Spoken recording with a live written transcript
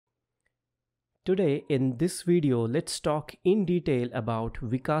Today in this video, let's talk in detail about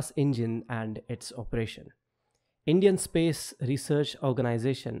VIKAS Engine and its operation. Indian Space Research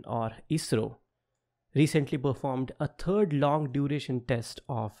Organization or ISRO recently performed a third long duration test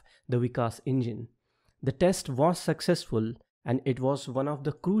of the VIKAS Engine. The test was successful and it was one of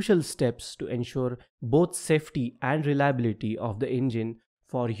the crucial steps to ensure both safety and reliability of the engine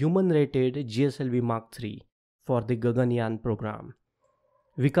for human-rated GSLV Mark III for the Gaganyaan program.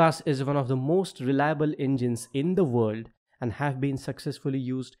 VIKAS is one of the most reliable engines in the world and have been successfully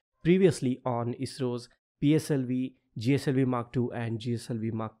used previously on ISRO's PSLV, GSLV Mark II and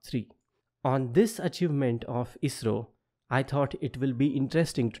GSLV Mark III. On this achievement of ISRO, I thought it will be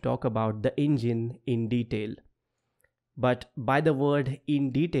interesting to talk about the engine in detail. But by the word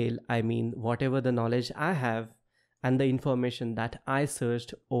in detail, I mean whatever the knowledge I have and the information that I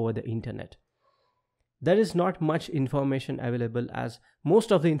searched over the internet. There is not much information available as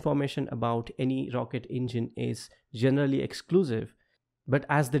most of the information about any rocket engine is generally exclusive. But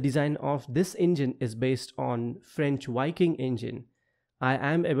as the design of this engine is based on French Viking engine, I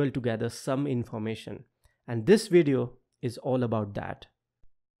am able to gather some information. And this video is all about that.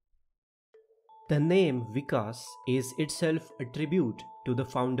 The name VIKAS is itself a tribute to the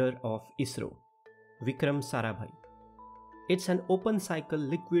founder of ISRO, Vikram Sarabhai. It's an open cycle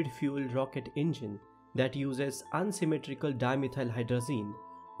liquid fuel rocket engine that uses unsymmetrical dimethylhydrazine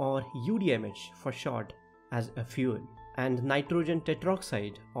or UDMH for short as a fuel and nitrogen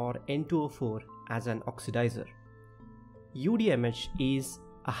tetroxide or N2O4 as an oxidizer. UDMH is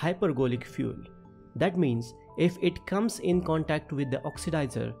a hypergolic fuel. That means if it comes in contact with the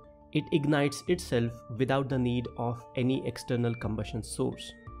oxidizer, it ignites itself without the need of any external combustion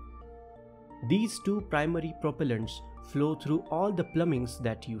source. These two primary propellants flow through all the plumbings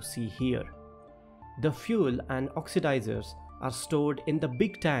that you see here. The fuel and oxidizers are stored in the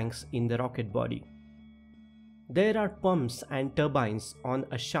big tanks in the rocket body. There are pumps and turbines on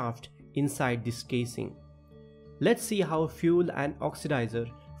a shaft inside this casing. Let's see how fuel and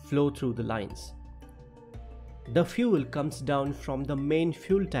oxidizer flow through the lines. The fuel comes down from the main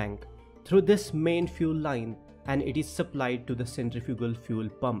fuel tank through this main fuel line and it is supplied to the centrifugal fuel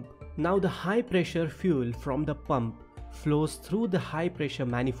pump. Now the high pressure fuel from the pump flows through the high pressure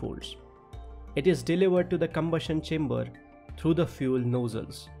manifolds. It is delivered to the combustion chamber through the fuel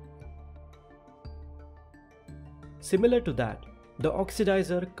nozzles. Similar to that, the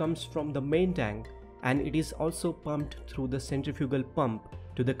oxidizer comes from the main tank and it is also pumped through the centrifugal pump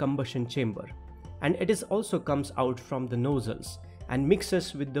to the combustion chamber. And it is also comes out from the nozzles and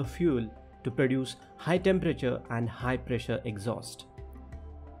mixes with the fuel to produce high temperature and high pressure exhaust.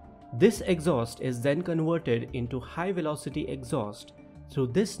 This exhaust is then converted into high velocity exhaust through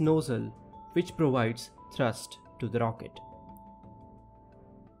this nozzle, which provides thrust to the rocket.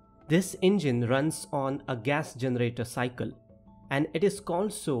 This engine runs on a gas generator cycle, and it is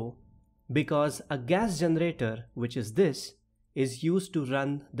called so because a gas generator, which is this, is used to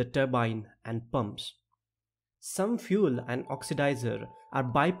run the turbine and pumps. Some fuel and oxidizer are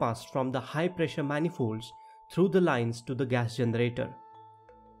bypassed from the high pressure manifolds through the lines to the gas generator.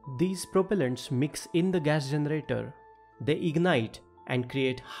 These propellants mix in the gas generator, they ignite and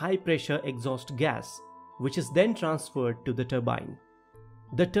create high pressure exhaust gas, which is then transferred to the turbine.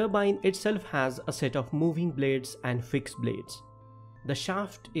 The turbine itself has a set of moving blades and fixed blades. The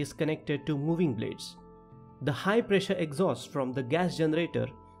shaft is connected to moving blades. The high pressure exhaust from the gas generator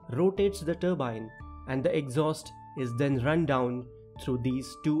rotates the turbine and the exhaust is then run down through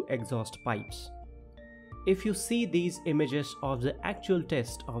these two exhaust pipes. If you see these images of the actual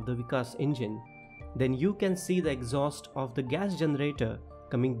test of the VIKAS engine, then you can see the exhaust of the gas generator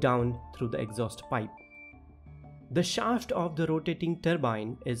coming down through the exhaust pipe. The shaft of the rotating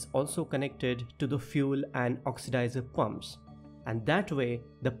turbine is also connected to the fuel and oxidizer pumps, and that way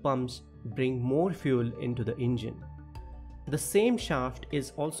the pumps bring more fuel into the engine. The same shaft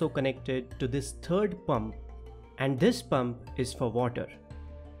is also connected to this third pump, and this pump is for water.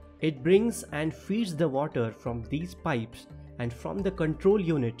 It brings and feeds the water from these pipes and from the control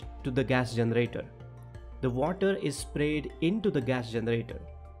unit to the gas generator. The water is sprayed into the gas generator.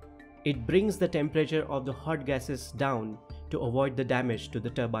 It brings the temperature of the hot gases down to avoid the damage to the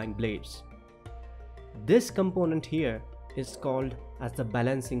turbine blades. This component here is called as the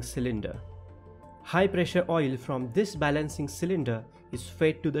balancing cylinder. High pressure oil from this balancing cylinder is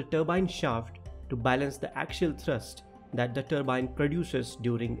fed to the turbine shaft to balance the axial thrust that the turbine produces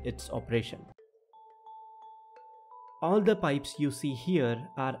during its operation. All the pipes you see here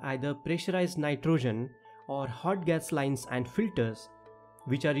are either pressurized nitrogen or hot gas lines and filters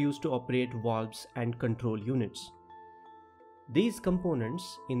which are used to operate valves and control units. These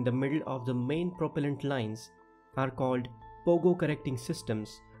components in the middle of the main propellant lines are called pogo correcting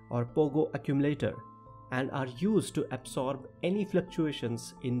systems or pogo accumulator and are used to absorb any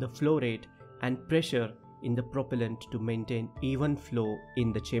fluctuations in the flow rate and pressure in the propellant to maintain even flow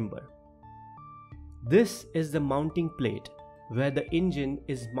in the chamber. This is the mounting plate where the engine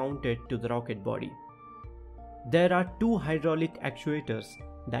is mounted to the rocket body. There are two hydraulic actuators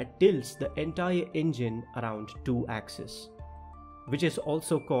that tilts the entire engine around two axes, which is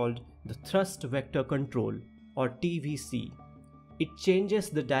also called the thrust vector control or TVC. It changes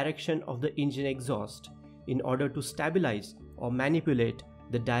the direction of the engine exhaust in order to stabilize or manipulate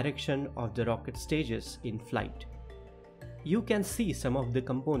the direction of the rocket stages in flight. You can see some of the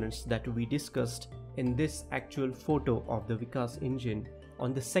components that we discussed in this actual photo of the VIKAS engine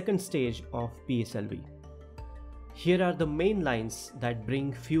on the second stage of PSLV. Here are the main lines that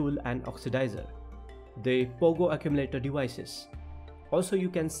bring fuel and oxidizer, the pogo accumulator devices. Also you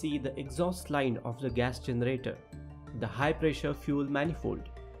can see the exhaust line of the gas generator, the high pressure fuel manifold,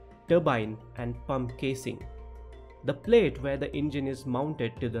 turbine and pump casing, the plate where the engine is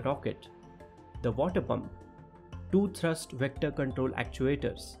mounted to the rocket, the water pump, two thrust vector control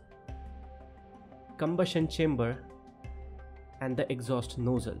actuators, combustion chamber and the exhaust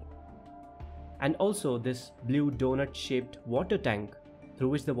nozzle, and also this blue donut shaped water tank through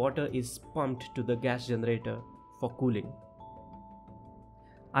which the water is pumped to the gas generator for cooling.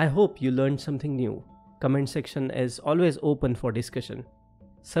 I hope you learned something new. Comment section is always open for discussion.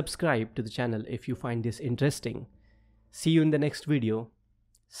 Subscribe to the channel if you find this interesting. See you in the next video.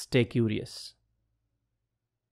 Stay curious.